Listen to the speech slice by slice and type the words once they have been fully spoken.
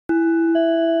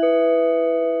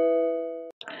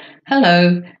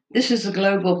Hello, this is a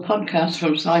global podcast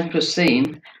from Cyprus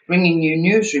Scene, bringing you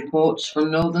news reports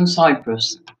from northern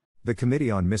Cyprus. The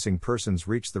Committee on Missing Persons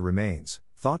reached the remains,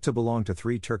 thought to belong to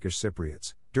 3 Turkish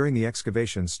Cypriots, during the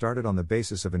excavations started on the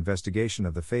basis of investigation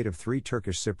of the fate of 3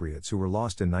 Turkish Cypriots who were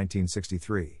lost in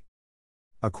 1963.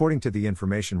 According to the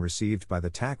information received by the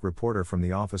TAC reporter from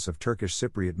the Office of Turkish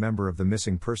Cypriot member of the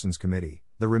Missing Persons Committee,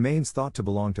 the remains thought to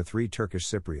belong to 3 Turkish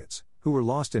Cypriots, who were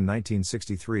lost in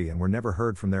 1963 and were never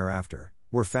heard from thereafter,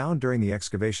 were found during the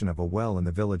excavation of a well in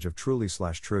the village of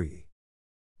Truli/Truyi.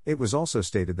 It was also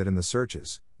stated that in the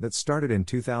searches, that started in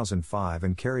 2005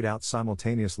 and carried out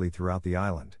simultaneously throughout the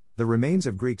island, the remains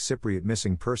of Greek Cypriot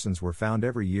missing persons were found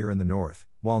every year in the north,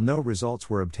 while no results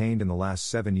were obtained in the last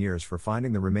 7 years for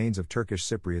finding the remains of Turkish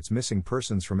Cypriots missing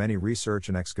persons from any research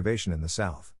and excavation in the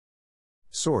south.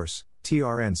 Source: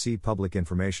 TRNC Public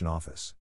Information Office.